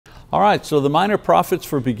All right, so the minor prophets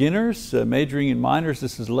for beginners, majoring in minors.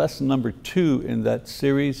 This is lesson number 2 in that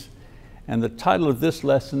series. And the title of this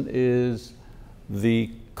lesson is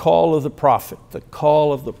The Call of the Prophet, the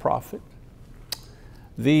Call of the Prophet.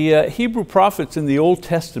 The Hebrew prophets in the Old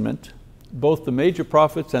Testament, both the major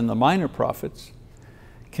prophets and the minor prophets,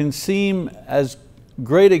 can seem as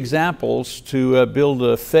great examples to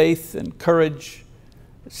build faith and courage,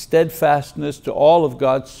 steadfastness to all of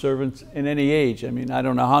God's servants in any age. I mean, I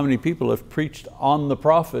don't know how many people have preached on the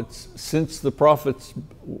prophets since the prophets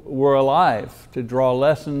were alive to draw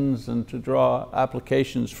lessons and to draw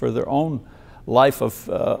applications for their own life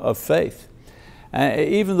of faith.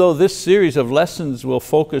 Even though this series of lessons will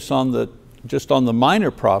focus on just on the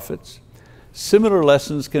minor prophets, similar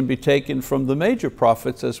lessons can be taken from the major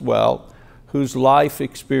prophets as well, whose life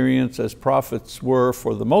experience as prophets were,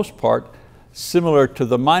 for the most part, similar to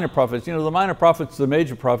the minor prophets. You know, the minor prophets, the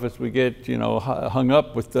major prophets, we get hung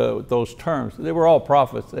up with those terms. They were all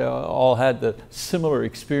prophets. They all had the similar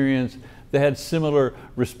experience. They had similar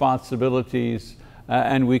responsibilities,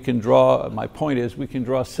 and we can draw, my point is, we can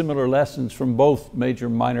draw similar lessons from both major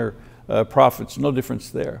and minor prophets. No difference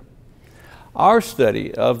there. Our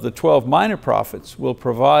study of the 12 minor prophets will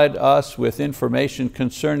provide us with information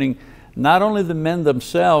concerning not only the men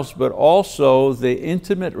themselves, but also the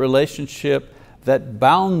intimate relationship that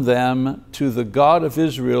bound them to the God of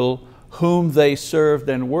Israel, whom they served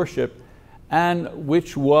and worshiped, and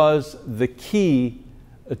which was the key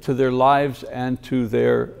to their lives and to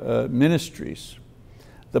their ministries.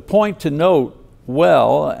 The point to note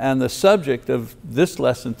well, and the subject of this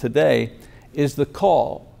lesson today, is the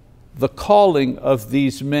calling of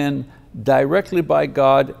these men directly by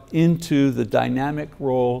God into the dynamic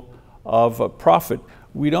role of a prophet.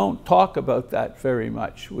 We don't talk about that very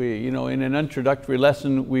much. In an introductory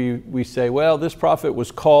lesson, we say, well, this prophet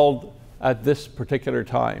was called at this particular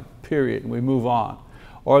time, period, and we move on.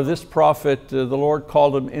 Or this prophet, the Lord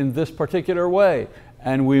called him in this particular way,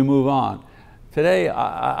 and we move on. Today,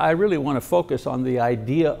 I really want to focus on the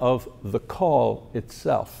idea of the call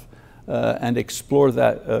itself and explore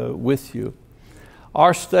that with you.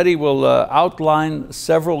 Our study will outline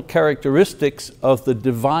several characteristics of the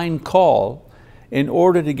divine call in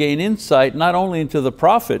order to gain insight not only into the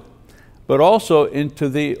prophet, but also into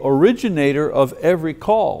the originator of every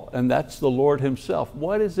call, and that's the Lord Himself.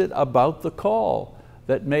 What is it about the call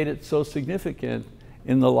that made it so significant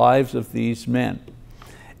in the lives of these men?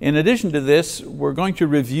 In addition to this, we're going to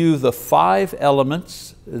review the 5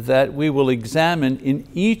 elements that we will examine in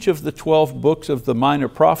each of the 12 books of the minor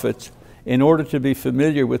prophets in order to be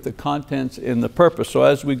familiar with the contents and the purpose. So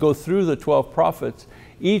as we go through the 12 prophets,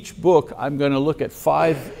 each book I'm going to look at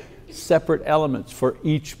 5 separate elements for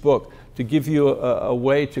each book to give you a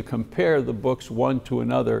way to compare the books one to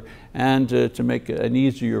another and to make an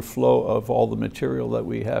easier flow of all the material that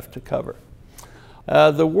we have to cover.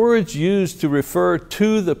 The words used to refer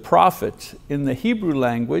to the prophet in the Hebrew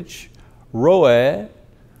language, roeh,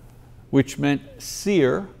 which meant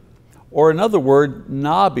seer, or another word,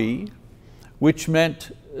 nabi, which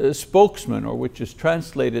meant spokesman, or which is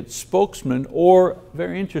translated spokesman, or,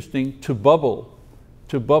 very interesting, to bubble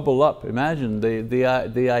up. Imagine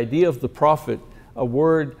the idea of the prophet, a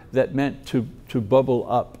word that meant to bubble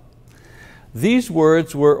up. These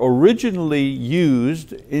words were originally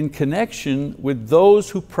used in connection with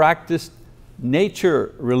those who practiced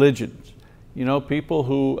nature religions. People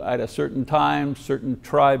who at a certain time, certain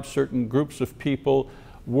tribes, certain groups of people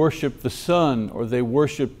worship the sun, or they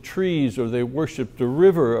worship trees, or they worship the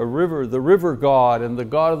river god, and the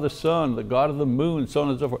god of the sun, the god of the moon, so on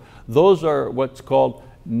and so forth. Those are what's called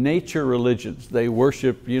nature religions. They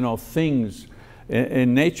worship things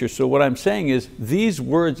in nature. So what I'm saying is these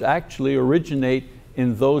words actually originate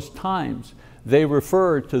in those times. They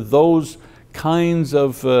refer to those kinds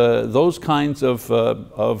of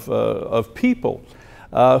people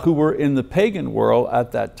who were in the pagan world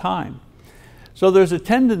at that time. So there's a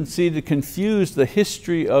tendency to confuse the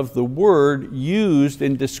history of the word used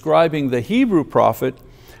in describing the Hebrew prophet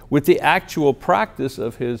with the actual practice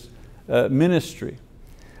of his ministry.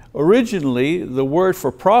 Originally, the word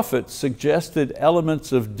for prophet suggested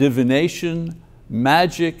elements of divination,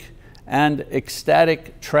 magic, and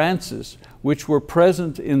ecstatic trances, which were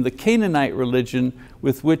present in the Canaanite religion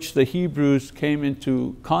with which the Hebrews came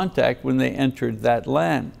into contact when they entered that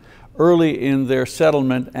land. Early in their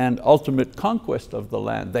settlement and ultimate conquest of the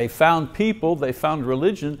land. They found people, they found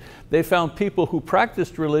religion, they found people who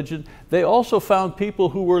practiced religion, they also found people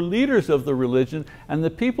who were leaders of the religion, and the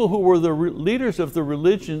people who were the leaders of the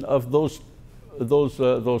religion of those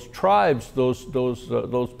those tribes,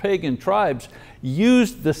 those pagan tribes,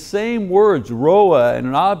 used the same words, Roa and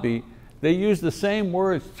Nabi. They used the same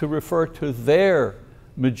words to refer to their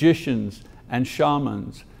magicians and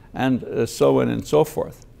shamans and so on and so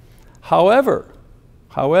forth. However,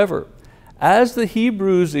 as the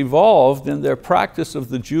Hebrews evolved in their practice of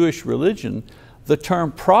the Jewish religion, the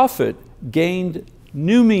term prophet gained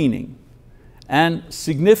new meaning and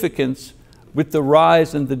significance with the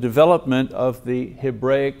rise and the development of the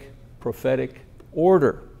Hebraic prophetic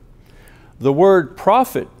order. The word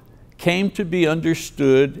prophet came to be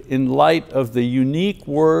understood in light of the unique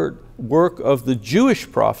work of the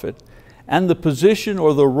Jewish prophet and the position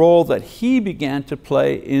or the role that he began to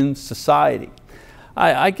play in society.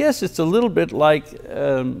 I guess it's a little bit like,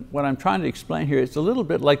 what I'm trying to explain here, it's a little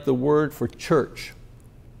bit like the word for church.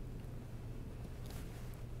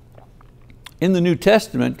 In the New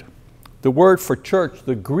Testament, the word for church,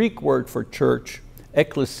 the Greek word for church,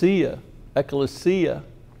 ekklesia,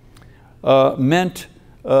 meant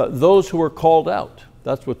those who were called out.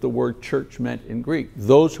 That's what the word church meant in Greek,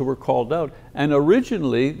 those who were called out. And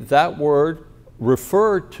originally that word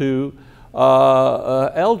referred to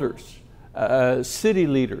elders, city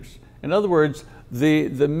leaders. In other words,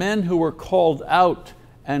 the men who were called out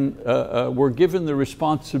and were given the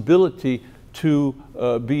responsibility to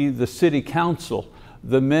be the city council,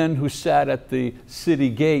 the men who sat at the city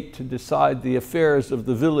gate to decide the affairs of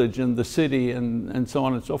the village and the city and so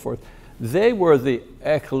on and so forth. They were the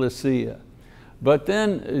ekklesia. But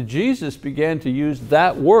then Jesus began to use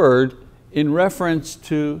that word in reference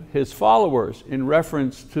to his followers, in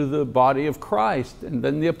reference to the body of Christ. And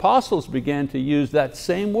then the apostles began to use that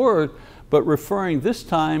same word, but referring this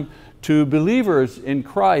time to believers in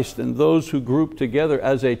Christ and those who group together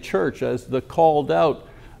as a church, as the called out,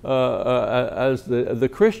 as the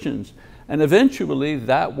Christians. And eventually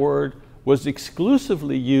that word was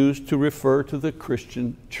exclusively used to refer to the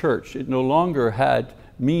Christian church. It no longer had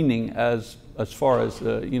meaning as far as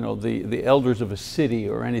the elders of a city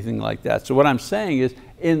or anything like that. So what I'm saying is,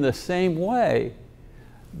 in the same way,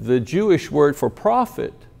 the Jewish word for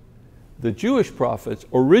prophet, the Jewish prophets,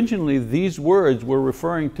 originally these words were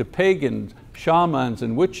referring to pagans, shamans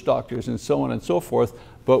and witch doctors and so on and so forth,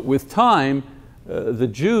 but with time the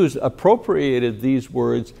Jews appropriated these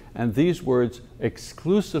words, and these words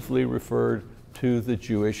exclusively referred to the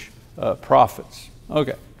Jewish prophets.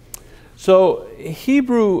 Okay. So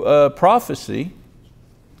Hebrew prophecy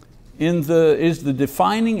is the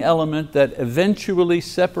defining element that eventually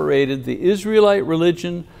separated the Israelite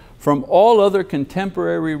religion from all other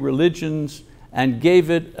contemporary religions and gave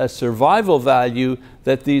it a survival value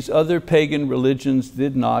that these other pagan religions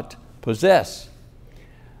did not possess.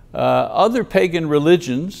 Other pagan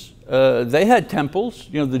religions, they had temples.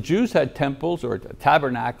 The Jews had temples or a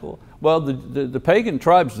tabernacle. Well, the pagan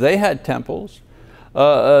tribes, they had temples.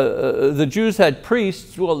 The Jews had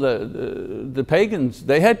priests. Well, the pagans,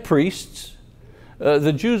 they had priests.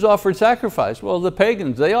 The Jews offered sacrifice. Well, the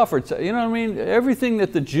pagans, they offered, you know what I mean? Everything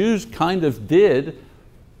that the Jews kind of did,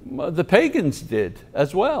 the pagans did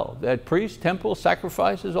as well. They had priests, temples,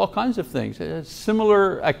 sacrifices, all kinds of things,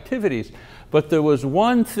 similar activities. But there was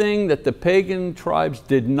one thing that the pagan tribes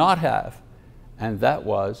did not have, and that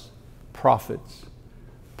was prophets.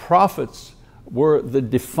 Prophets were the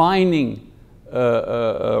defining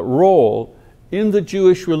role in the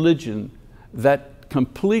Jewish religion that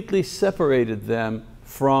completely separated them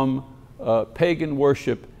from pagan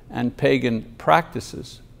worship and pagan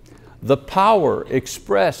practices. The power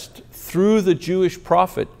expressed through the Jewish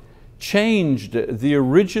prophet changed the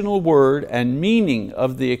original word and meaning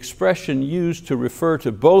of the expression used to refer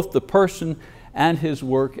to both the person and his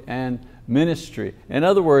work and ministry. In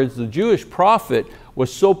other words, the Jewish prophet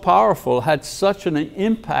was so powerful, had such an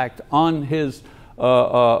impact on his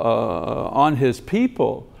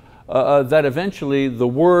people, that eventually the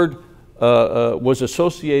word was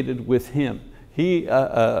associated with him. He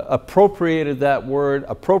appropriated that word,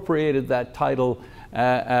 appropriated that title,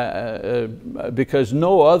 because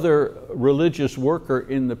no other religious worker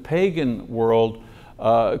in the pagan world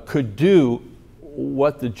could do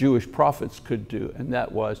what the Jewish prophets could do, and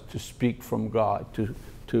that was to speak from God, to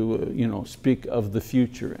speak of the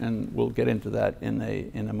future, and we'll get into that in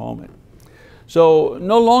a moment. So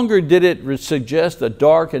no longer did it suggest a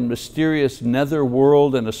dark and mysterious nether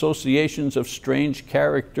world and associations of strange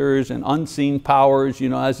characters and unseen powers,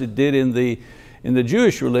 as it did in the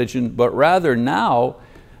Jewish religion, but rather now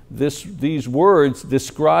these words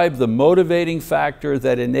describe the motivating factor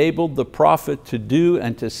that enabled the prophet to do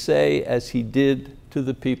and to say as he did to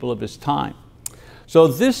the people of his time. So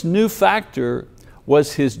this new factor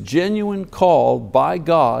was his genuine call by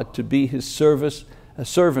God to be his servant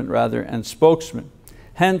and spokesman.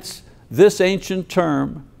 Hence, this ancient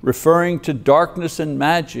term, referring to darkness and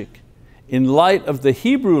magic, in light of the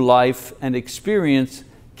Hebrew life and experience,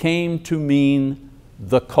 came to mean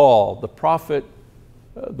the call. The prophet,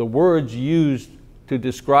 the words used to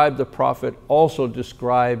describe the prophet also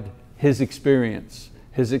described his experience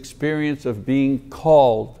of being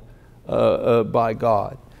called by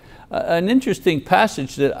God. An interesting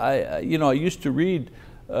passage that I used to read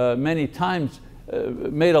many times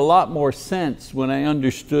made a lot more sense when I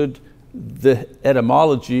understood the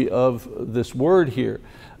etymology of this word here.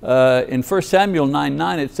 In 1 Samuel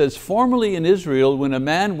 9:9 it says, "Formerly in Israel, when a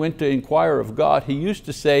man went to inquire of God, he used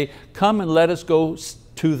to say, 'Come and let us go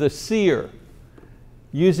to the seer,'"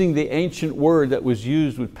 using the ancient word that was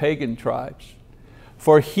used with pagan tribes.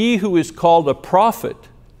 "For he who is called a prophet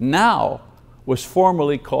now was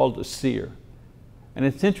formerly called a seer." And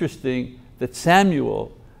it's interesting that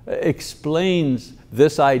Samuel explains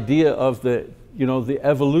this idea of the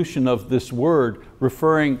evolution of this word,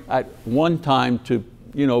 referring at one time to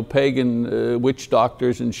pagan witch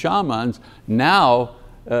doctors and shamans, now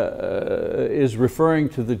is referring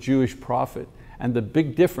to the Jewish prophet. And the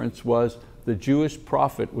big difference was the Jewish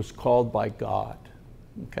prophet was called by God.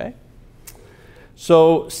 Okay?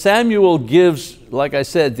 So Samuel gives, like I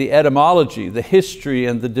said, the etymology, the history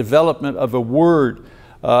and the development of a word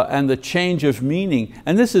and the change of meaning.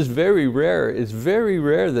 And this is very rare. It's very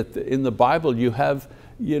rare that in the Bible you have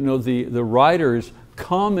the writers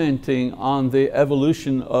commenting on the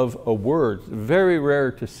evolution of a word. Very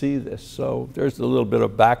rare to see this. So there's a little bit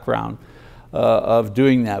of background of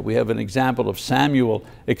doing that. We have an example of Samuel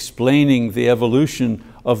explaining the evolution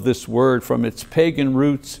of this word from its pagan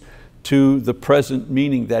roots to the present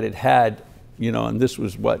meaning that it had, and this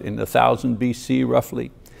was what, in 1000 BC roughly.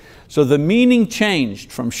 So the meaning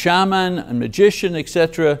changed from shaman and magician,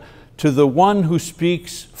 etc., to the one who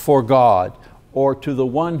speaks for God, or to the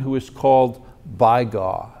one who is called by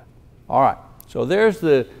God. All right, so there's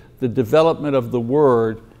the development of the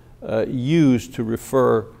word used to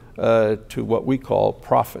refer to what we call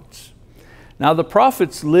prophets. Now the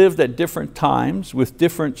prophets lived at different times with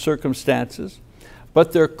different circumstances,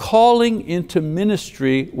 but their calling into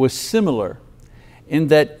ministry was similar in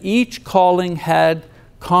that each calling had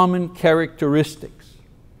common characteristics.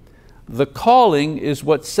 The calling is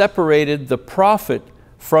what separated the prophet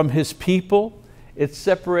from his people. It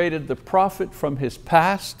separated the prophet from his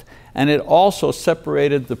past, and it also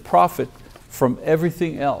separated the prophet from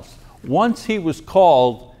everything else. Once he was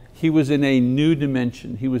called, he was in a new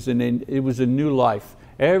dimension. It was a new life.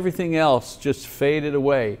 Everything else just faded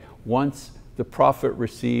away once the prophet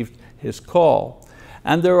received his call.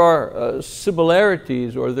 And there are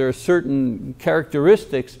similarities, or there are certain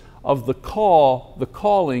characteristics of the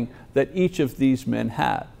calling that each of these men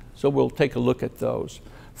had. So we'll take a look at those.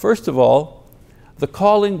 First of all, the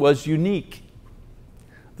calling was unique.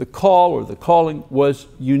 The call or the calling was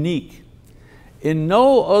unique. In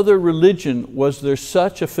no other religion was there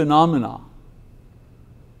such a phenomenon.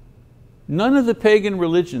 None of the pagan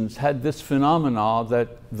religions had this phenomena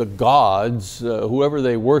that the gods, whoever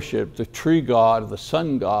they worshiped, the tree god, the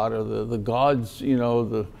sun god, or the gods,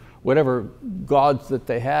 the whatever gods that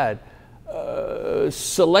they had,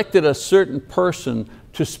 selected a certain person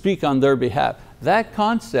to speak on their behalf. That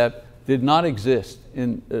concept did not exist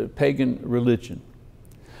in pagan religion.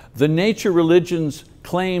 The nature religions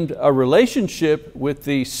claimed a relationship with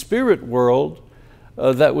the spirit world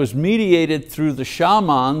that was mediated through the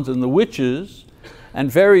shamans and the witches and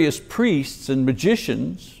various priests and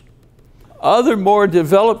magicians. Other more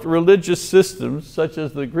developed religious systems, such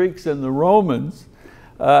as the Greeks and the Romans,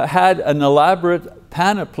 had an elaborate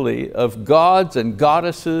panoply of gods and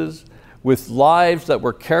goddesses with lives that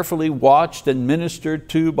were carefully watched and ministered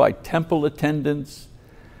to by temple attendants.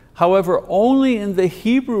 However, only in the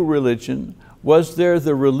Hebrew religion was there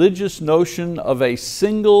the religious notion of a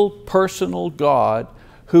single personal God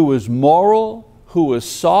who was moral, who was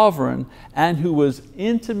sovereign, and who was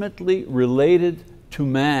intimately related to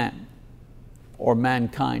man, or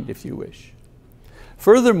mankind if you wish.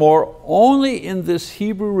 Furthermore, only in this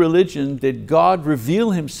Hebrew religion did God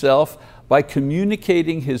reveal himself by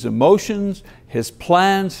communicating his emotions, his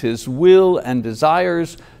plans, his will and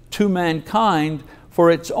desires to mankind for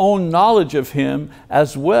its own knowledge of him,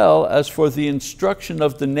 as well as for the instruction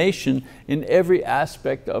of the nation in every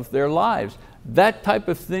aspect of their lives. That type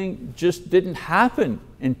of thing just didn't happen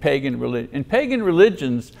in pagan religion. In pagan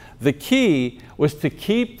religions, the key was to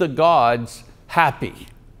keep the gods happy.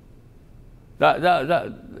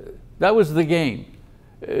 That was the game.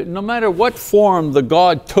 No matter what form the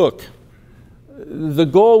god took, The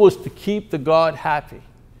goal was to keep the God happy,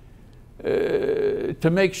 to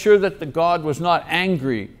make sure that the God was not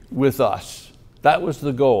angry with us. That was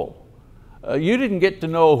the goal. You didn't get to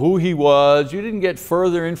know who he was. You didn't get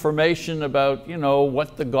further information about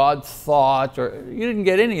what the God thought, or you didn't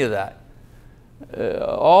get any of that.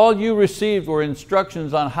 All you received were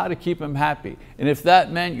instructions on how to keep him happy. And if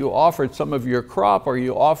that meant you offered some of your crop, or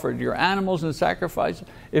you offered your animals in sacrifice,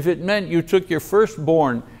 if it meant you took your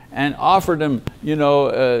firstborn and offered him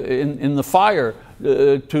in the fire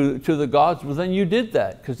to the gods, well then you did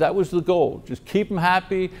that, because that was the goal. Just keep them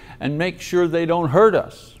happy and make sure they don't hurt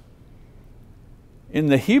us. In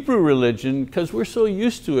the Hebrew religion, because we're so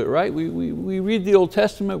used to it, right? We read the Old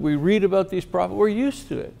Testament, we read about these prophets, we're used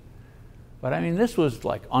to it. But I mean, this was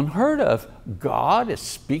like unheard of. God is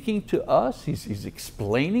speaking to us. He's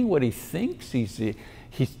explaining what he thinks. He's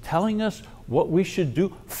telling us what we should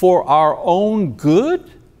do for our own good,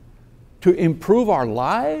 to improve our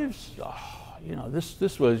lives.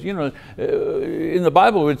 This was, in the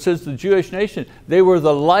Bible it says the Jewish nation, they were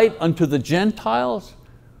the light unto the Gentiles.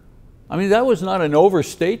 I mean, that was not an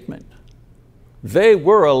overstatement. They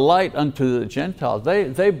were a light unto the Gentiles.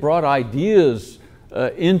 They brought ideas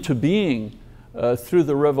into being through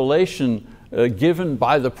the revelation given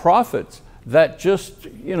by the prophets that just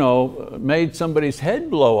made somebody's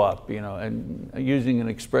head blow up, and using an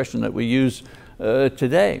expression that we use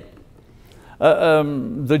today.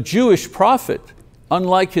 The Jewish prophet,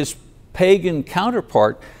 unlike his pagan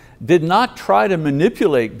counterpart, did not try to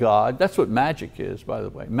manipulate God. That's what magic is, by the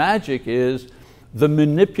way. Magic is the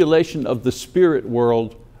manipulation of the spirit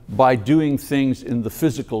world by doing things in the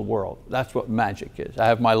physical world. That's what magic is. I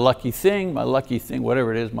have my lucky thing,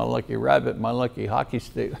 whatever it is, my lucky rabbit, my lucky hockey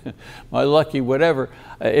stick, my lucky whatever.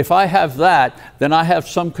 If I have that, then I have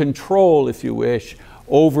some control, if you wish,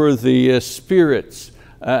 over the spirits,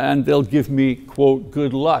 and they'll give me, quote,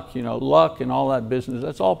 good luck. Luck and all that business,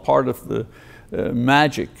 that's all part of the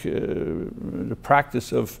magic, the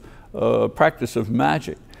practice of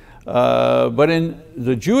magic. But in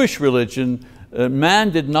the Jewish religion,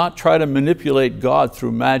 man did not try to manipulate God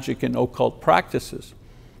through magic and occult practices,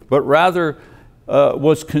 but rather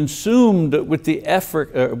was consumed with the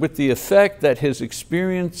effect that his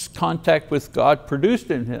experience, contact with God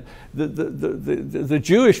produced in him. The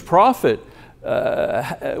Jewish prophet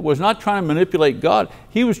was not trying to manipulate God.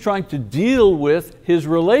 He was trying to deal with his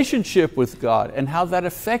relationship with God and how that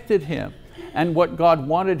affected him and what God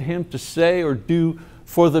wanted him to say or do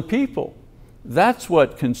for the people. That's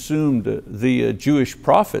what consumed the Jewish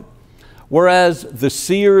prophet. Whereas the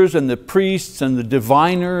seers and the priests and the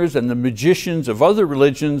diviners and the magicians of other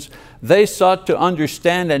religions, they sought to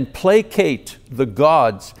understand and placate the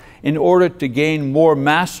gods in order to gain more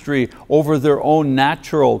mastery over their own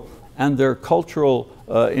natural and their cultural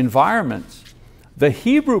environments. The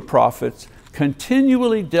Hebrew prophets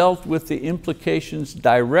continually dealt with the implications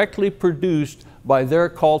directly produced by their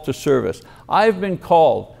call to service. I've been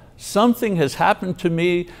called. Something has happened to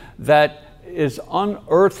me that is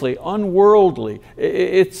unearthly, unworldly.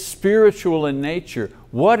 It's spiritual in nature.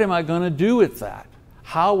 What am I going to do with that?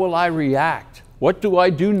 How will I react? What do I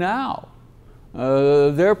do now?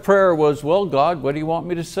 Their prayer was, well, God, what do you want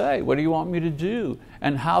me to say? What do you want me to do?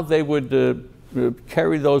 And how they would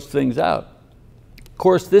carry those things out. Of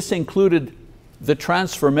course, this included the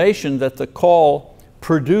transformation that the call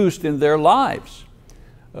produced in their lives.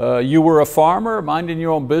 You were a farmer minding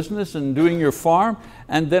your own business and doing your farm,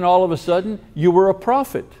 and then all of a sudden you were a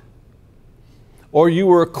prophet. Or you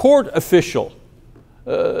were a court official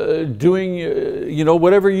doing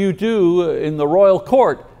whatever you do in the royal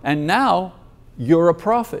court, and now you're a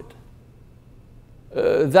prophet.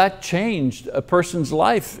 That changed a person's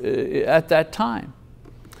life at that time.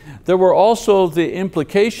 There were also the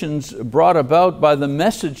implications brought about by the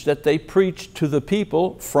message that they preached to the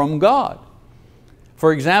people from God.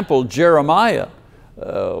 For example, Jeremiah,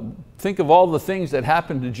 think of all the things that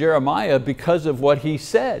happened to Jeremiah because of what he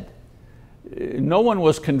said. No one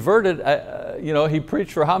was converted. He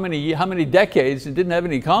preached for how many decades and didn't have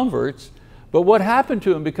any converts. But what happened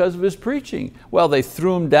to him because of his preaching? Well, they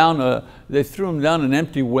threw him down an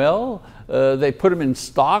empty well. They put him in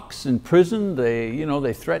stocks in prison.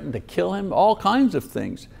 They threatened to kill him. All kinds of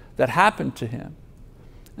things that happened to him.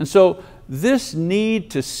 And so this need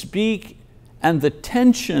to speak and the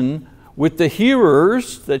tension with the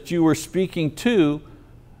hearers that you were speaking to,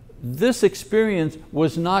 this experience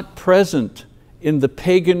was not present in the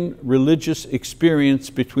pagan religious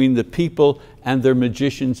experience between the people and their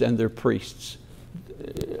magicians and their priests.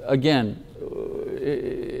 Again,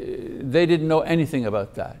 they didn't know anything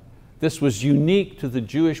about that. This was unique to the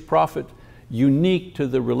Jewish prophet, unique to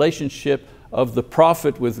the relationship of the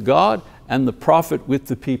prophet with God and the prophet with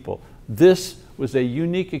the people. This was a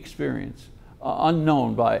unique experience,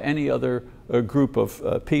 unknown by any other group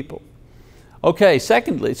of people. Okay,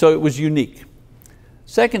 secondly, so it was unique.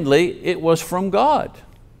 Secondly, it was from God.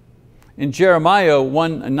 In Jeremiah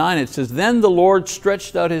 1:9 it says, "Then the Lord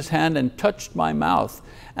stretched out his hand and touched my mouth.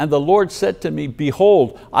 And the Lord said to me,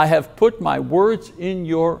 behold, I have put my words in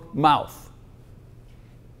your mouth."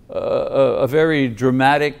 A very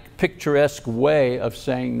dramatic, picturesque way of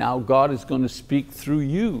saying, now God is going to speak through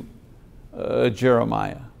you,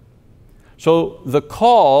 Jeremiah. So the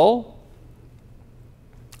call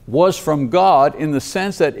was from God in the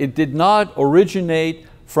sense that it did not originate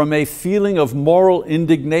from a feeling of moral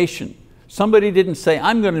indignation. Somebody didn't say,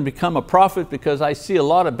 I'm going to become a prophet because I see a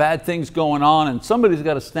lot of bad things going on and somebody's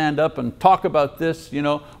got to stand up and talk about this.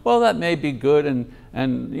 Well, that may be good and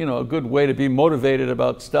a good way to be motivated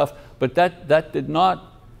about stuff, but that did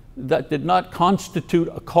not constitute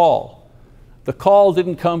a call. The call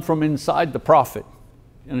didn't come from inside the prophet,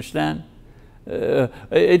 you understand?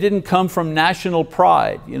 It didn't come from national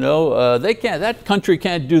pride. That country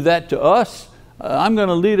can't do that to us. I'm going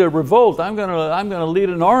to lead a revolt. I'm going to lead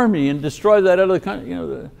an army and destroy that other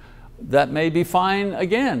country. That may be fine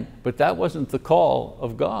again, but that wasn't the call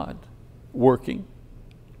of God working.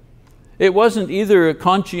 It wasn't either a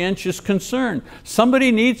conscientious concern.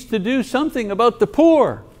 Somebody needs to do something about the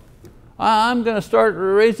poor. I'm going to start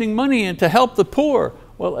raising money and to help the poor.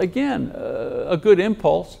 Well, again, a good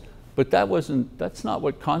impulse, but that's not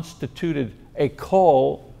what constituted a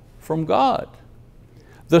call from God.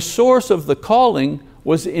 The source of the calling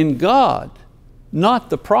was in God, not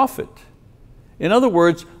the prophet. In other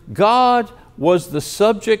words, God was the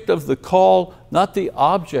subject of the call, not the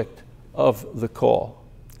object of the call.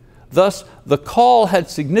 Thus, the call had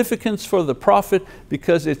significance for the prophet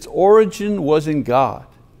because its origin was in God.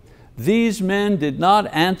 These men did not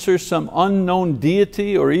answer some unknown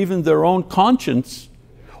deity or even their own conscience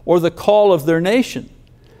or the call of their nation.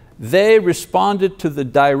 They responded to the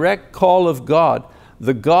direct call of God,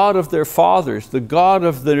 the God of their fathers, the God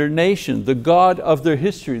of their nation, the God of their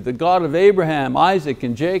history, the God of Abraham, Isaac,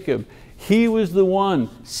 and Jacob. He was the one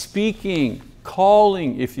speaking,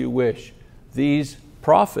 calling, if you wish, these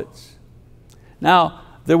prophets. Now,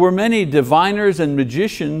 there were many diviners and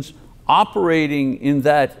magicians operating in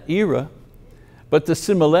that era, but the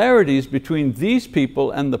similarities between these people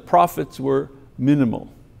and the prophets were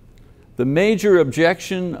minimal. The major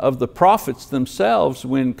objection of the prophets themselves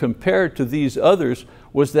when compared to these others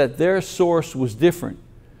was that their source was different.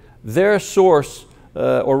 Their source,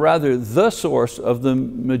 or rather the source of the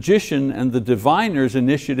magician and the diviner's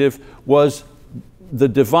initiative was the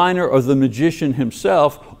diviner or the magician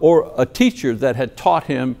himself or a teacher that had taught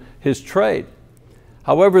him his trade.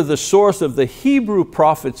 However, the source of the Hebrew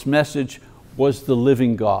prophet's message was the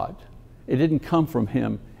living God. It didn't come from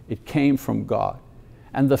him, it came from God.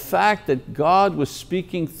 And the fact that God was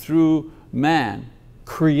speaking through man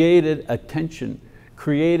created a tension,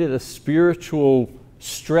 created a spiritual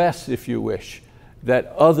stress, if you wish, that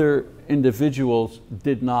other individuals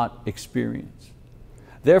did not experience.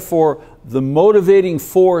 Therefore, the motivating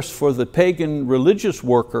force for the pagan religious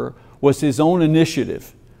worker was his own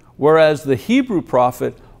initiative, whereas the Hebrew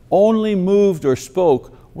prophet only moved or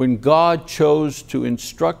spoke when God chose to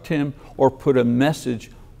instruct him or put a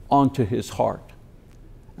message onto his heart.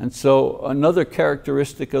 And so another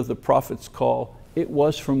characteristic of the prophet's call, it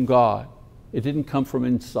was from God. It didn't come from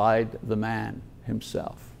inside the man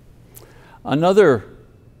himself. Another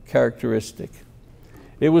characteristic,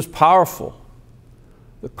 it was powerful.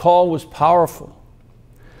 The call was powerful.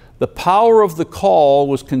 The power of the call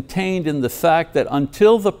was contained in the fact that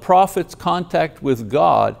until the prophet's contact with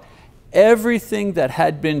God, everything that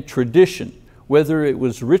had been tradition, whether it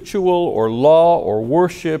was ritual or law or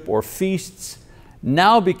worship or feasts,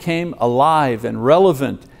 now became alive and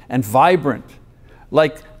relevant and vibrant,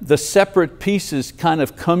 like the separate pieces kind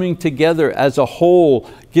of coming together as a whole,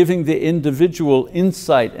 giving the individual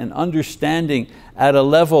insight and understanding at a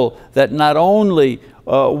level that not only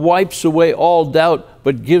wipes away all doubt,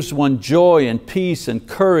 but gives one joy and peace and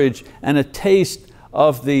courage and a taste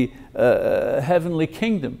of the heavenly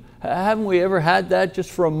kingdom. Haven't we ever had that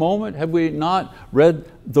just for a moment? Have we not read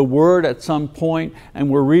the Word at some point and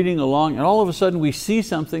we're reading along and all of a sudden we see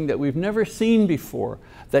something that we've never seen before,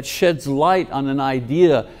 that sheds light on an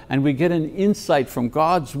idea, and we get an insight from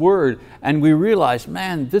God's word, and we realize,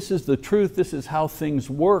 man, this is the truth, this is how things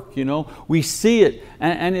work. We see it,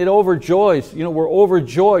 and it overjoys. We're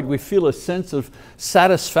overjoyed. We feel a sense of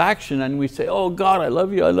satisfaction, and we say, oh God, I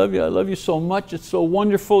love you, I love you, I love you so much, it's so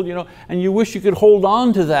wonderful, and you wish you could hold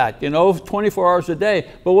on to that 24 hours a day.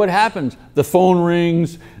 But what happens? The phone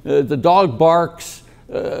rings, the dog barks,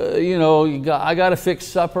 I got to fix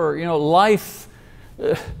supper. Life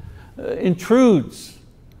intrudes.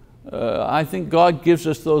 I think God gives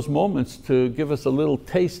us those moments to give us a little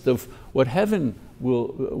taste of what heaven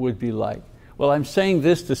would be like. Well, I'm saying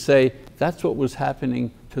this to say that's what was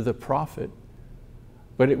happening to the prophet,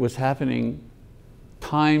 but it was happening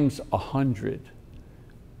times 100.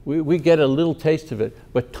 We get a little taste of it,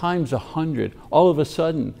 but times 100. All of a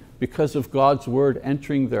sudden, because of God's word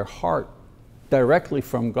entering their heart directly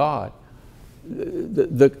from God,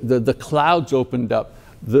 the clouds opened up,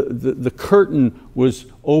 the curtain was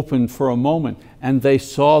open for a moment, and they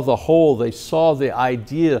saw the whole, they saw the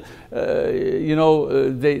idea.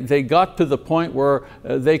 They got to the point where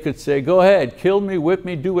they could say, go ahead, kill me, whip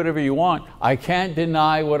me, do whatever you want. I can't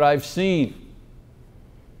deny what I've seen.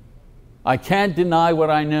 I can't deny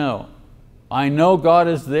what I know. I know God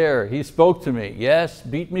is there. He spoke to me. Yes,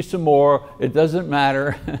 beat me some more. It doesn't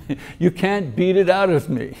matter. You can't beat it out of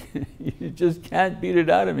me. You just can't beat it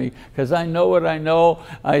out of me, because I know what I know.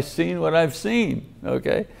 I've seen what I've seen.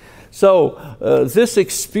 Okay? So this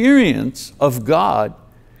experience of God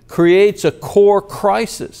creates a core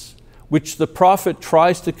crisis, which the prophet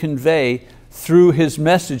tries to convey through his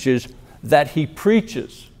messages that he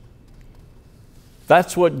preaches.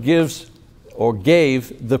 That's what gives or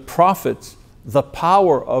gave the prophets the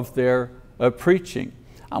power of their preaching.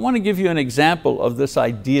 I want to give you an example of this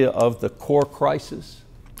idea of the core crisis.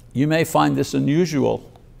 You may find this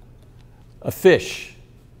unusual. A fish.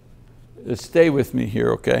 Stay with me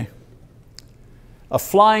here, okay? A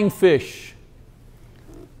flying fish,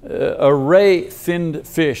 a ray-finned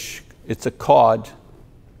fish, it's a cod.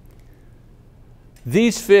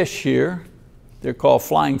 These fish here, they're called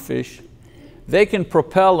flying fish, they can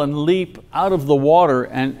propel and leap out of the water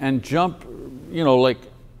and jump like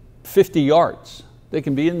 50 yards. They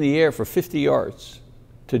can be in the air for 50 yards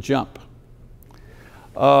to jump.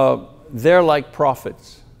 They're like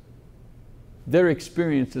prophets. Their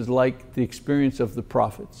experience is like the experience of the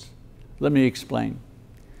prophets. Let me explain.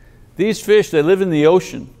 These fish, they live in the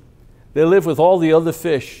ocean. They live with all the other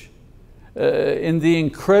fish in the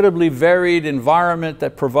incredibly varied environment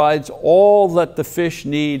that provides all that the fish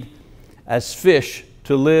need as fish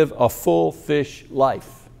to live a full fish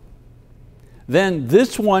life. Then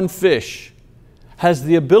this one fish has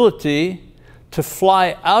the ability to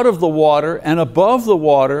fly out of the water and above the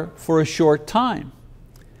water for a short time.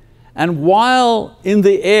 And while in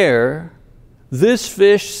the air, this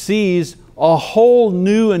fish sees a whole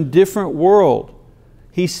new and different world.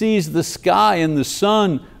 He sees the sky and the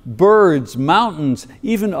sun, birds, mountains,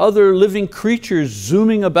 even other living creatures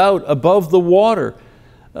zooming about above the water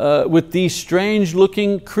with these strange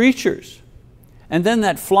looking creatures. And then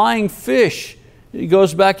that flying fish, he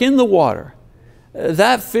goes back in the water.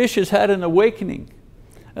 That fish has had an awakening,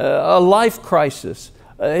 a life crisis.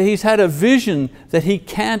 He's had a vision that he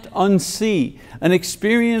can't unsee, an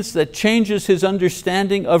experience that changes his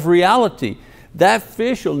understanding of reality. That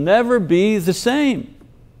fish will never be the same.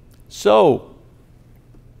 So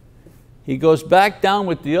he goes back down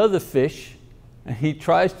with the other fish and he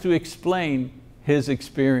tries to explain his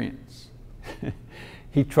experience.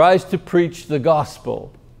 He tries to preach the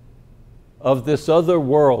gospel of this other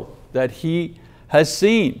world that he has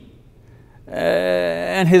seen.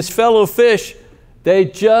 And his fellow fish, they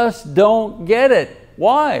just don't get it.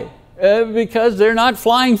 Why? Because they're not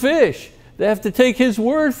flying fish. They have to take his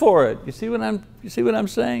word for it. You see what I'm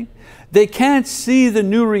saying? They can't see the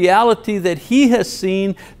new reality that he has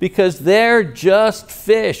seen because they're just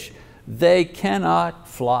fish. They cannot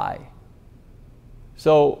fly.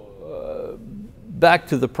 So back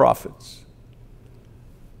to the prophets.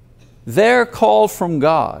 Their call from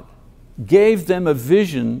God gave them a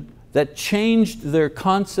vision that changed their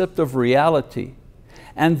concept of reality.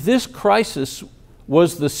 And this crisis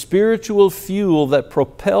was the spiritual fuel that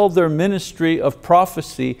propelled their ministry of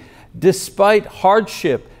prophecy despite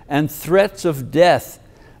hardship and threats of death.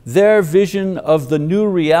 Their vision of the new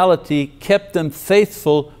reality kept them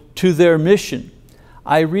faithful to their mission.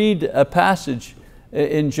 I read a passage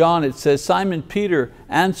in John. It says, Simon Peter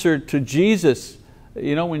answered to Jesus.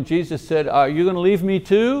 When Jesus said, are you going to leave me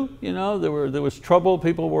too? There was trouble,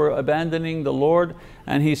 people were abandoning the Lord,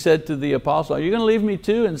 and he said to the apostle, are you going to leave me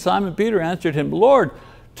too? And Simon Peter answered him, Lord,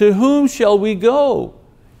 to whom shall we go?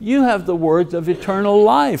 You have the words of eternal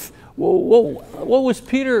life. What was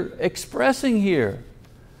Peter expressing here?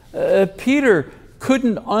 Peter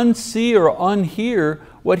couldn't unsee or unhear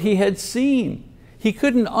what he had seen. He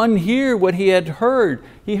couldn't unhear what he had heard.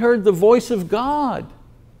 He heard the voice of God.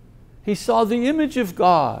 He saw the image of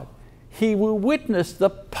God. He witnessed the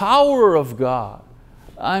power of God.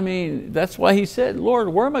 I mean, that's why he said, Lord,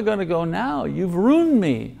 where am I going to go now? You've ruined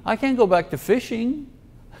me. I can't go back to fishing.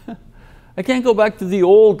 I can't go back to the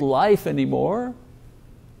old life anymore.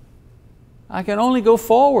 I can only go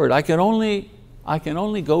forward. I can only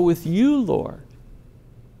go with you, Lord.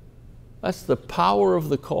 That's the power of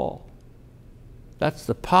the call. That's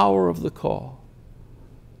the power of the call.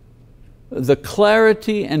 The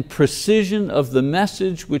clarity and precision of the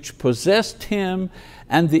message which possessed him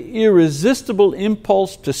and the irresistible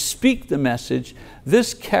impulse to speak the message,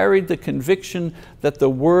 this carried the conviction that the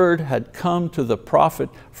word had come to the prophet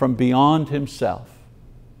from beyond himself.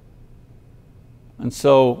 And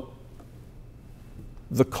so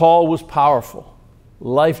the call was powerful,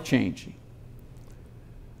 life-changing.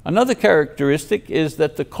 Another characteristic is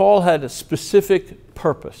that the call had a specific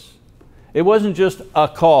purpose. It wasn't just a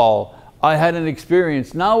call. I had an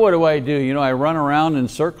experience. Now what do? I run around in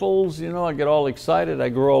circles. I get all excited. I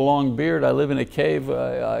grow a long beard. I live in a cave.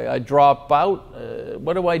 I drop out.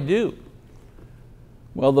 What do I do?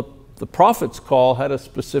 Well, the prophet's call had a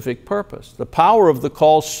specific purpose. The power of the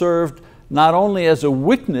call served not only as a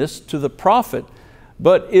witness to the prophet,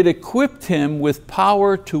 but it equipped him with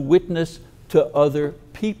power to witness to other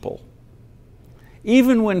people.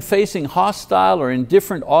 Even when facing hostile or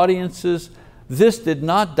indifferent audiences, this did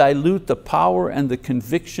not dilute the power and the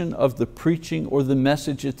conviction of the preaching or the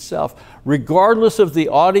message itself. Regardless of the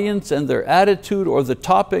audience and their attitude or the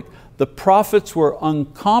topic, the prophets were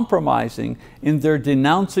uncompromising in their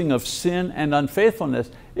denouncing of sin and unfaithfulness.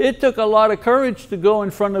 It took a lot of courage to go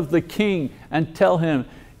in front of the king and tell him,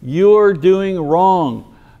 you're doing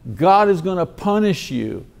wrong. God is going to punish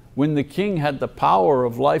you, when the king had the power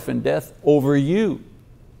of life and death over you.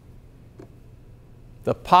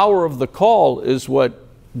 The power of the call is what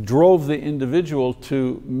drove the individual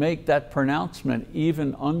to make that pronouncement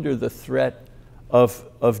even under the threat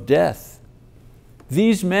of death.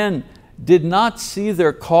 These men did not see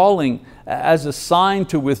their calling as a sign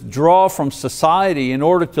to withdraw from society in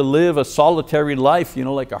order to live a solitary life,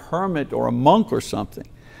 like a hermit or a monk or something.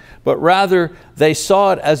 But rather they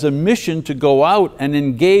saw it as a mission to go out and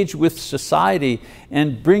engage with society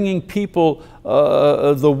and bringing people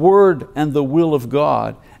the word and the will of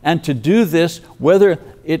God, and to do this whether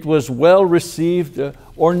it was well received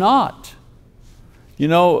or not.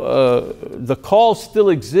 The call still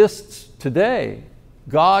exists today.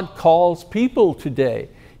 God calls people today.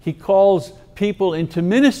 He calls people into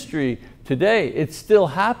ministry today. It still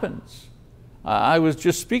happens. I was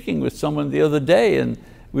just speaking with someone the other day, and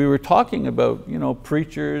we were talking about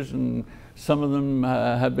preachers, and some of them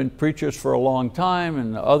have been preachers for a long time,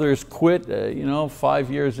 and others quit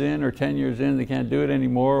 5 years in or 10 years in, they can't do it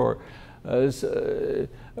anymore. Or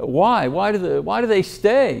why? Why do they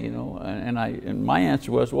stay? And my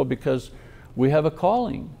answer was, well, because we have a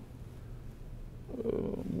calling.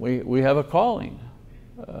 We have a calling.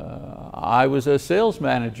 I was a sales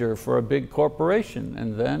manager for a big corporation,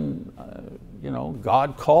 and then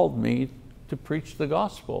God called me to preach the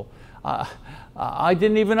gospel. I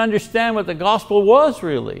didn't even understand what the gospel was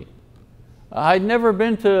really. I'd never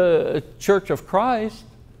been to a Church of Christ,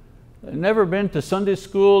 never been to Sunday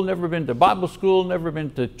school, never been to Bible school, never been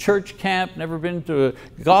to church camp, never been to a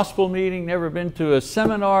gospel meeting, never been to a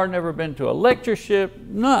seminar, never been to a lectureship.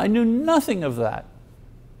 No, I knew nothing of that.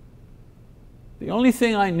 The only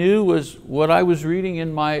thing I knew was what I was reading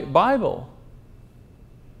in my Bible.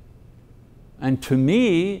 And to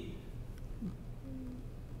me,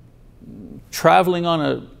 traveling on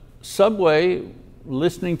a subway,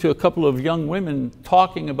 listening to a couple of young women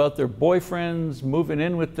talking about their boyfriends, moving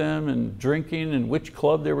in with them and drinking, and which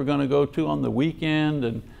club they were going to go to on the weekend,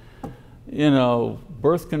 and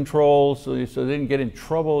birth control so they didn't get in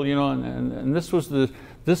trouble, and this was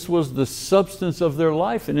the substance of their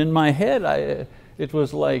life. And in my head, it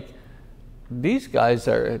was like, these guys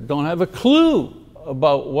don't have a clue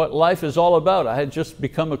about what life is all about. I had just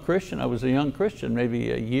become a Christian. I was a young Christian,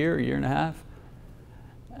 maybe a year and a half.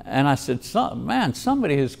 And I said, man,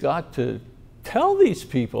 somebody has got to tell these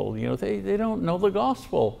people, they don't know the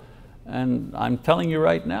gospel. And I'm telling you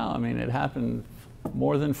right now, it happened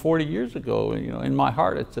more than 40 years ago. In my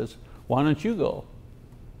heart it says, why don't you go?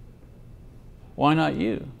 Why not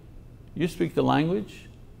you? You speak the language.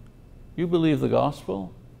 You believe the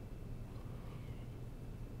gospel.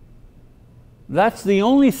 That's the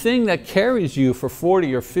only thing that carries you for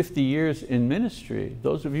 40 or 50 years in ministry.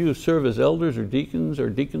 Those of you who serve as elders or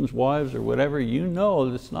deacons' wives or whatever, you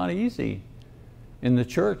know it's not easy in the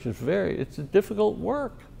church. It's a difficult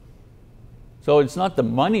work. So it's not the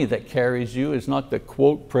money that carries you, it's not the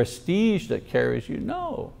quote prestige that carries you,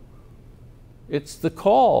 no. It's the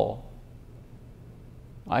call.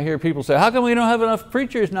 I hear people say, how come we don't have enough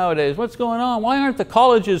preachers nowadays? What's going on? Why aren't the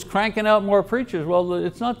colleges cranking out more preachers? Well,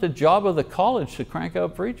 it's not the job of the college to crank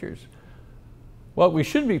out preachers. What we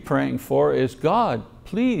should be praying for is, God,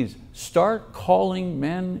 please start calling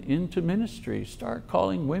men into ministry. Start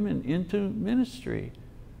calling women into ministry.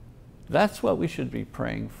 That's what we should be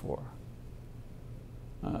praying for.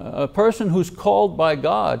 A person who's called by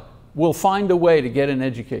God will find a way to get an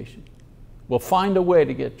education, will find a way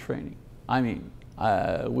to get training. I mean,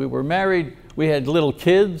 we were married, we had little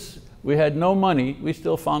kids, we had no money, we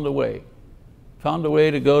still found a way. Found a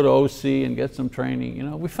way to go to OC and get some training. You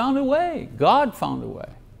know, we found a way, God found a way.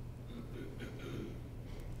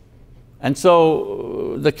 And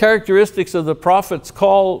so the characteristics of the prophet's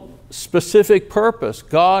call, specific purpose.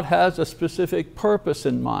 God has a specific purpose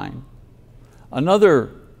in mind.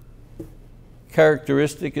 Another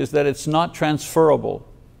characteristic is that it's not transferable.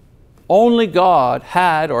 Only God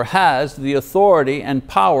had or has the authority and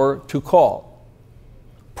power to call.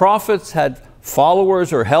 Prophets had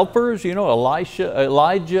followers or helpers. You know,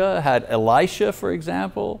 Elijah had Elisha, for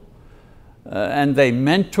example, and they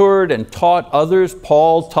mentored and taught others.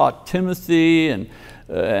 Paul taught Timothy and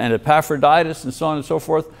Epaphroditus and so on and so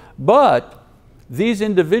forth. But these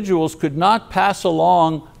individuals could not pass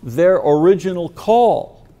along their original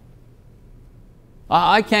call.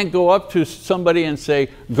 I can't go up to somebody and say,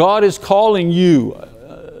 God is calling you.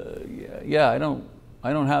 Yeah, I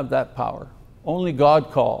don't have that power. Only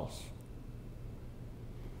God calls.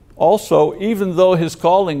 Also, even though his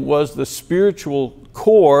calling was the spiritual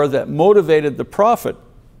core that motivated the prophet,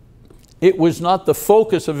 it was not the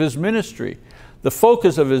focus of his ministry. The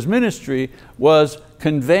focus of his ministry was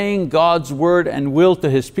conveying God's word and will to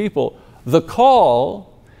his people. The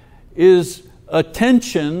call is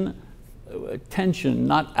attention,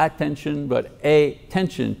 not attention, but a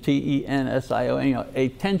tension, T-E-N-S-I-O-N, a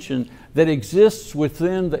tension that exists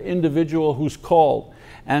within the individual who's called.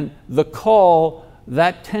 And the call,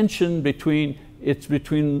 that tension between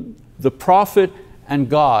the prophet and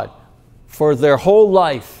God. For their whole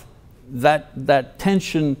life, that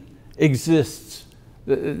tension exists,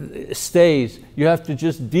 stays. You have to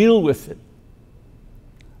just deal with it.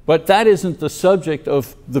 But that isn't the subject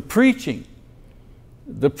of the preaching.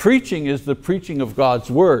 The preaching is the preaching of God's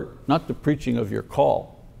word, not the preaching of your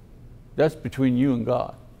call. That's between you and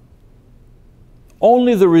God.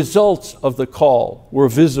 Only the results of the call were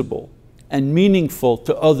visible and meaningful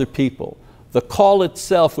to other people. The call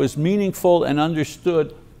itself was meaningful and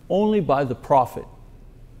understood only by the prophet.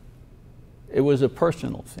 It was a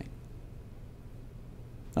personal thing.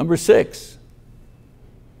 Number 6,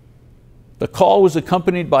 the call was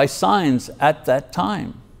accompanied by signs at that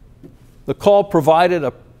time. The call provided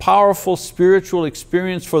a powerful spiritual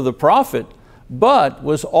experience for the prophet, but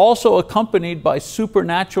was also accompanied by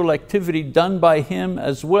supernatural activity done by him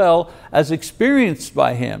as well as experienced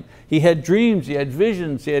by him. He had dreams, he had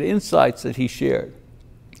visions, he had insights that he shared.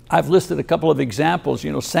 I've listed a couple of examples.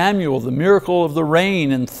 You know, Samuel, the miracle of the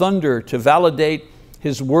rain and thunder to validate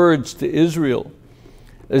his words to Israel.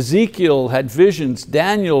 Ezekiel had visions,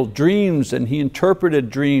 Daniel dreams, and he interpreted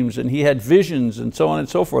dreams, and he had visions, and so on and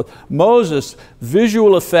so forth. Moses,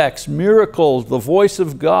 visual effects, miracles, the voice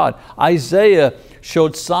of God. Isaiah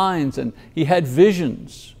showed signs, and he had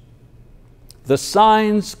visions. The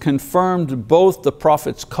signs confirmed both the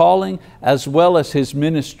prophet's calling as well as his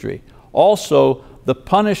ministry. Also, the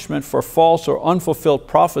punishment for false or unfulfilled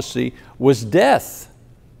prophecy was death.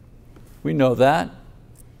 We know that.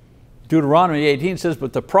 Deuteronomy 18 says,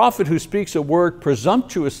 but the prophet who speaks a word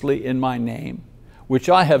presumptuously in my name, which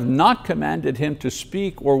I have not commanded him to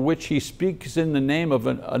speak, or which he speaks in the name of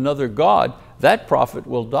another God, that prophet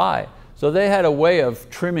will die. So they had a way of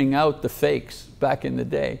trimming out the fakes back in the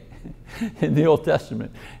day, in the Old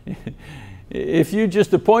Testament. If you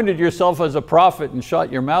just appointed yourself as a prophet and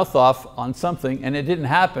shot your mouth off on something and it didn't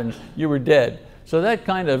happen, you were dead. So that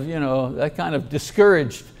kind of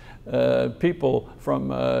discouraged people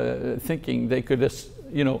from thinking they could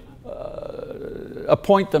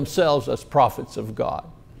appoint themselves as prophets of God.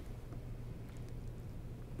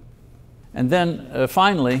 And then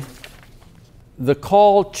finally, the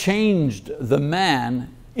call changed the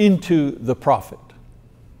man into the prophet.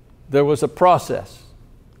 There was a process.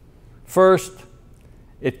 First,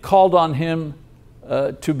 it called on him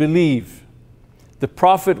to believe. The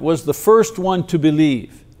prophet was the first one to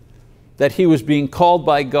believe that he was being called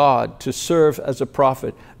by God to serve as a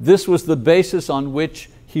prophet. This was the basis on which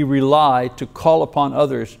he relied to call upon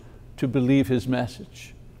others to believe his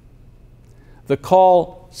message. The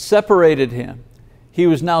call separated him. He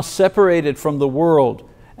was now separated from the world,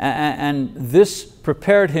 and this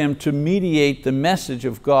prepared him to mediate the message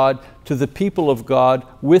of God to the people of God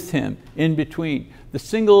with him in between. The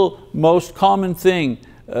single most common thing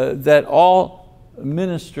that all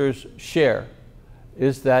ministers share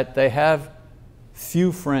is that they have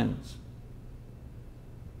few friends.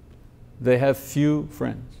 They have few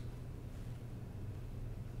friends.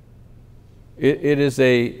 It is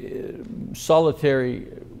a solitary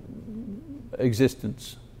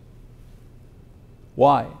existence.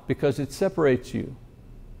 Why? Because it separates you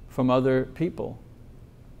from other people.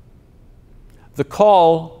 The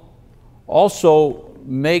call also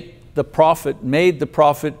made the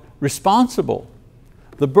prophet responsible.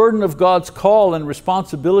 The burden of God's call and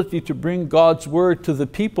responsibility to bring God's word to the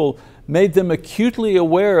people made them acutely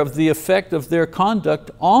aware of the effect of their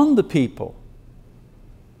conduct on the people.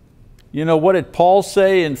 You know, what did Paul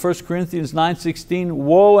say in 1 Corinthians 9:16?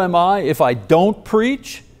 Woe am I if I don't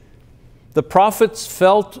preach. The prophets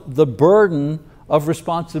felt the burden of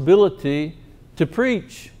responsibility to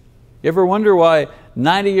preach. You ever wonder why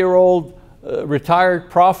 90-year-old retired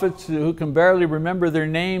prophets who can barely remember their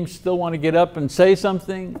names still want to get up and say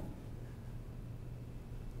something?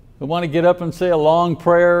 They want to get up and say a long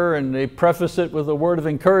prayer, and they preface it with a word of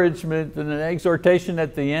encouragement and an exhortation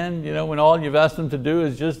at the end, you know, when all you've asked them to do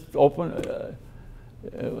is just open.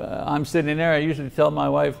 I'm sitting there, I usually tell my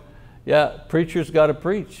wife, yeah, preachers got to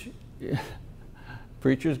preach.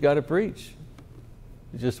 Preachers got to preach.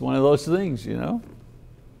 It's just one of those things, you know.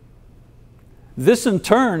 This in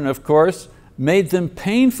turn, of course, made them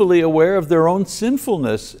painfully aware of their own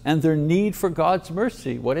sinfulness and their need for God's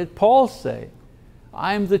mercy. What did Paul say?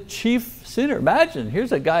 I'm the chief sinner. Imagine,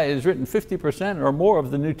 here's a guy who's written 50% or more of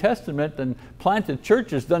the New Testament and planted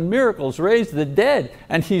churches, done miracles, raised the dead,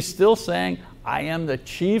 and he's still saying, I am the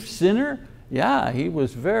chief sinner? Yeah, he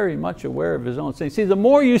was very much aware of his own sin. See, the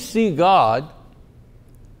more you see God,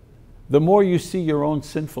 the more you see your own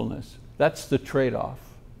sinfulness. That's the trade-off.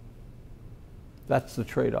 That's the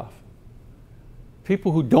trade-off.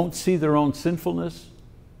 People who don't see their own sinfulness,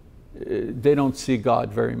 they don't see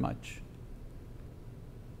God very much.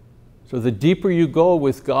 So the deeper you go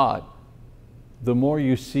with God, the more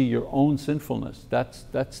you see your own sinfulness. That's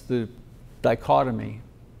the dichotomy.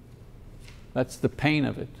 That's the pain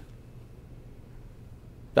of it.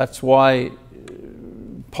 That's why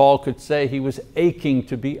Paul could say he was aching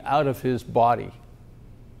to be out of his body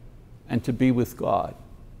and to be with God.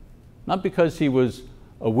 Not because he was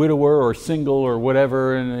a widower or single or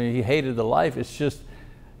whatever and he hated the life. It's just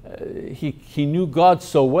he knew God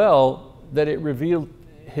so well that it revealed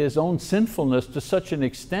his own sinfulness to such an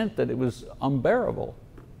extent that it was unbearable.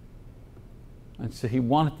 And so he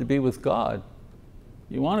wanted to be with God.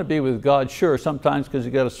 You want to be with God, sure, sometimes because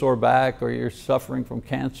you got a sore back or you're suffering from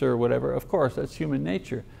cancer or whatever. Of course, that's human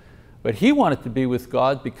nature. But he wanted to be with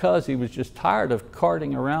God because he was just tired of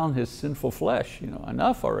carting around his sinful flesh. You know,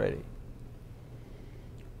 enough already.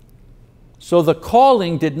 So the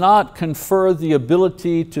calling did not confer the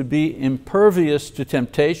ability to be impervious to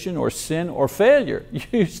temptation or sin or failure.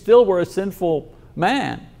 You still were a sinful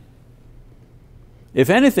man. If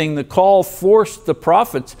anything, the call forced the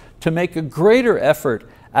prophets to make a greater effort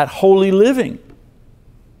at holy living.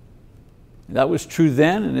 That was true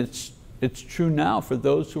then, and it's true now for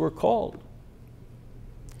those who are called.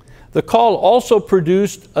 The call also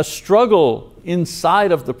produced a struggle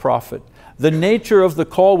inside of the prophet. The nature of the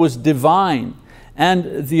call was divine,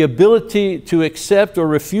 and the ability to accept or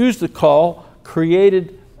refuse the call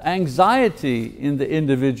created anxiety in the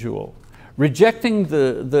individual. Rejecting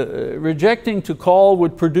to call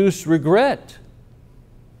would produce regret.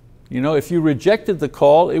 You know, if you rejected the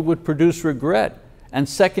call, it would produce regret and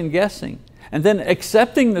second guessing. And then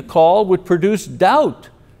accepting the call would produce doubt.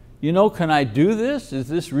 You know, can I do this? Is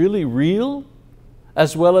this really real?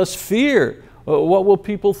 As well as fear. What will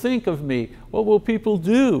people think of me? What will people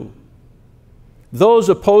do? Those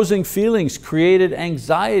opposing feelings created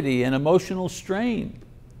anxiety and emotional strain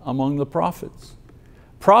among the prophets.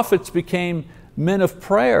 Prophets became men of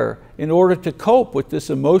prayer in order to cope with this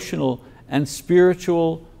emotional and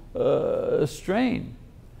spiritual strain.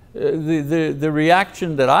 The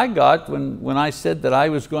reaction that I got when I said that I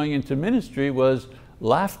was going into ministry was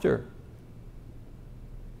laughter.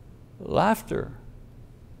 Laughter.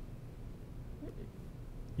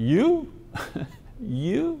 You?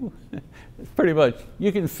 You? Pretty much,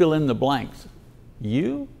 you can fill in the blanks.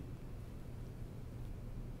 You?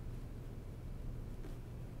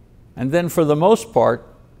 And then for the most part,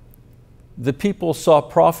 the people saw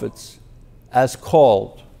prophets as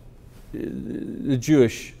called, the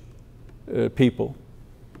Jewish people.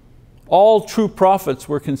 All true prophets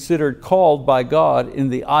were considered called by God in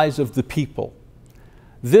the eyes of the people.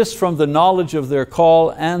 This from the knowledge of their call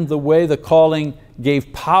and the way the calling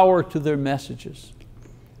gave power to their messages.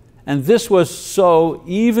 And this was so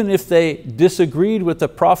even if they disagreed with the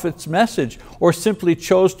prophet's message or simply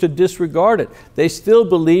chose to disregard it. They still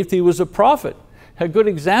believed he was a prophet. A good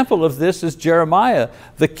example of this is Jeremiah.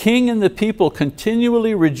 The king and the people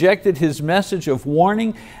continually rejected his message of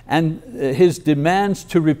warning and his demands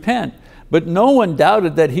to repent. But no one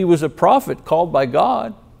doubted that he was a prophet called by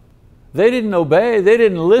God. They didn't obey, they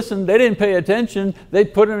didn't listen, they didn't pay attention. They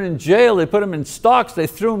put him in jail, they put him in stocks, they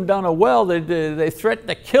threw him down a well, they threatened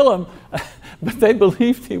to kill him, but they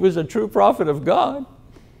believed he was a true prophet of God.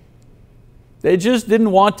 They just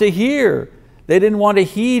didn't want to hear. They didn't want to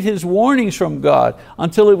heed his warnings from God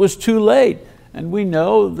until it was too late. And we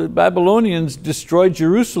know the Babylonians destroyed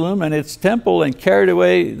Jerusalem and its temple and carried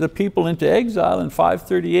away the people into exile in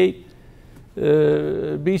 538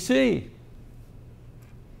 BC.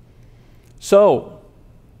 So,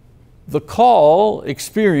 the call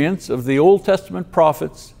experience of the Old Testament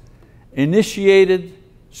prophets initiated,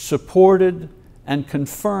 supported, and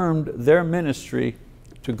confirmed their ministry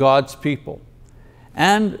to God's people.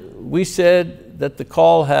 And we said that the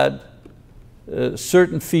call had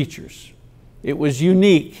certain features. It was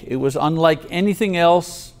unique. It was unlike anything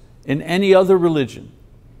else in any other religion.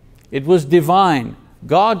 It was divine.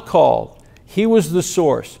 God called. He was the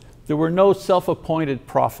source. There were no self-appointed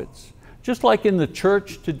prophets. Just like in the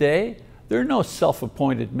church today, there are no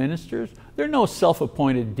self-appointed ministers. There are no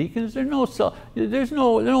self-appointed deacons. There's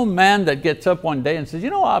no man that gets up one day and says,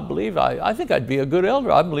 you know, I think I'd be a good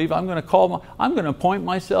elder. I believe I'm going to appoint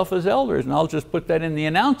myself as elders, and I'll just put that in the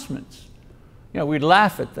announcements. You know, we'd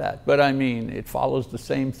laugh at that, but I mean, it follows the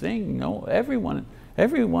same thing. You know, everyone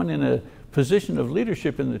in a position of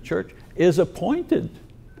leadership in the church is appointed.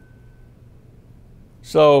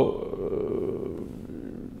 So,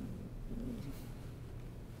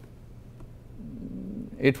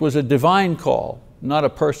 it was a divine call, not a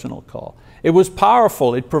personal call. It was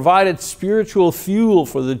powerful. It provided spiritual fuel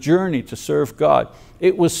for the journey to serve God.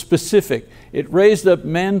 It was specific. It raised up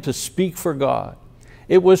men to speak for God.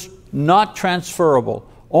 It was not transferable.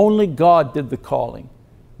 Only God did the calling,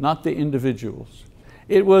 not the individuals.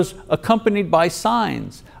 It was accompanied by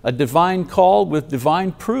signs, a divine call with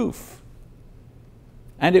divine proof.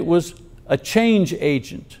 And it was a change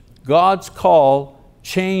agent. God's call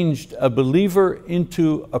changed a believer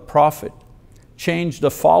into a prophet, changed a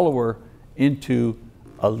follower into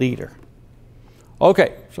a leader.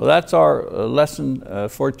 Okay, so that's our lesson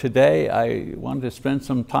for today. I wanted to spend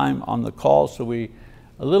some time on the call so we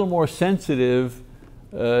a little more sensitive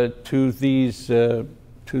to these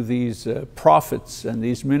prophets and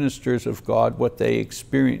these ministers of God, what they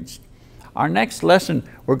experienced. Our next lesson,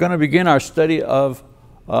 we're going to begin our study of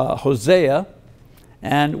Hosea.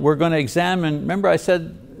 And we're going to examine, remember I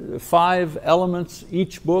said 5 elements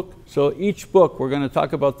each book? So each book we're going to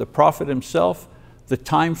talk about the prophet himself, the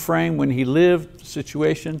time frame when he lived, the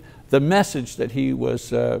situation, the message that he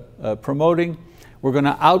was promoting. We're going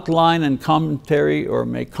to outline and commentary or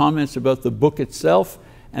make comments about the book itself,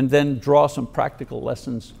 and then draw some practical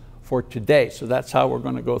lessons for today. So that's how we're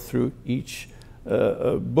going to go through each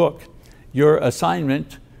book. Your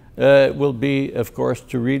assignment will be, of course,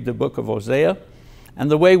 to read the book of Hosea. And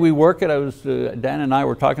the way we work it, Dan and I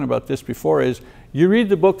were talking about this before, is you read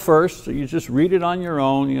the book first, so you just read it on your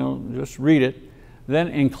own, you know, just read it. Then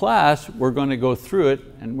in class, we're going to go through it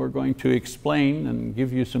and we're going to explain and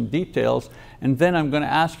give you some details. And then I'm going to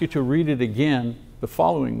ask you to read it again the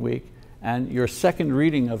following week, and your second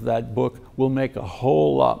reading of that book will make a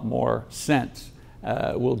whole lot more sense.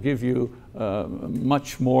 Will give you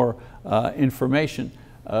much more information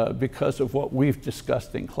because of what we've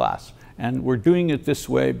discussed in class. And we're doing it this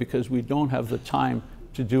way because we don't have the time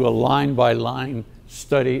to do a line-by-line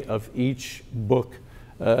study of each book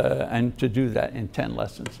and to do that in 10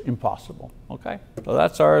 lessons. Impossible, okay? So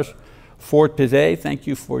that's ours for today. Thank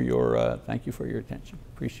you for your attention.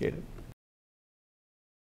 Appreciate it.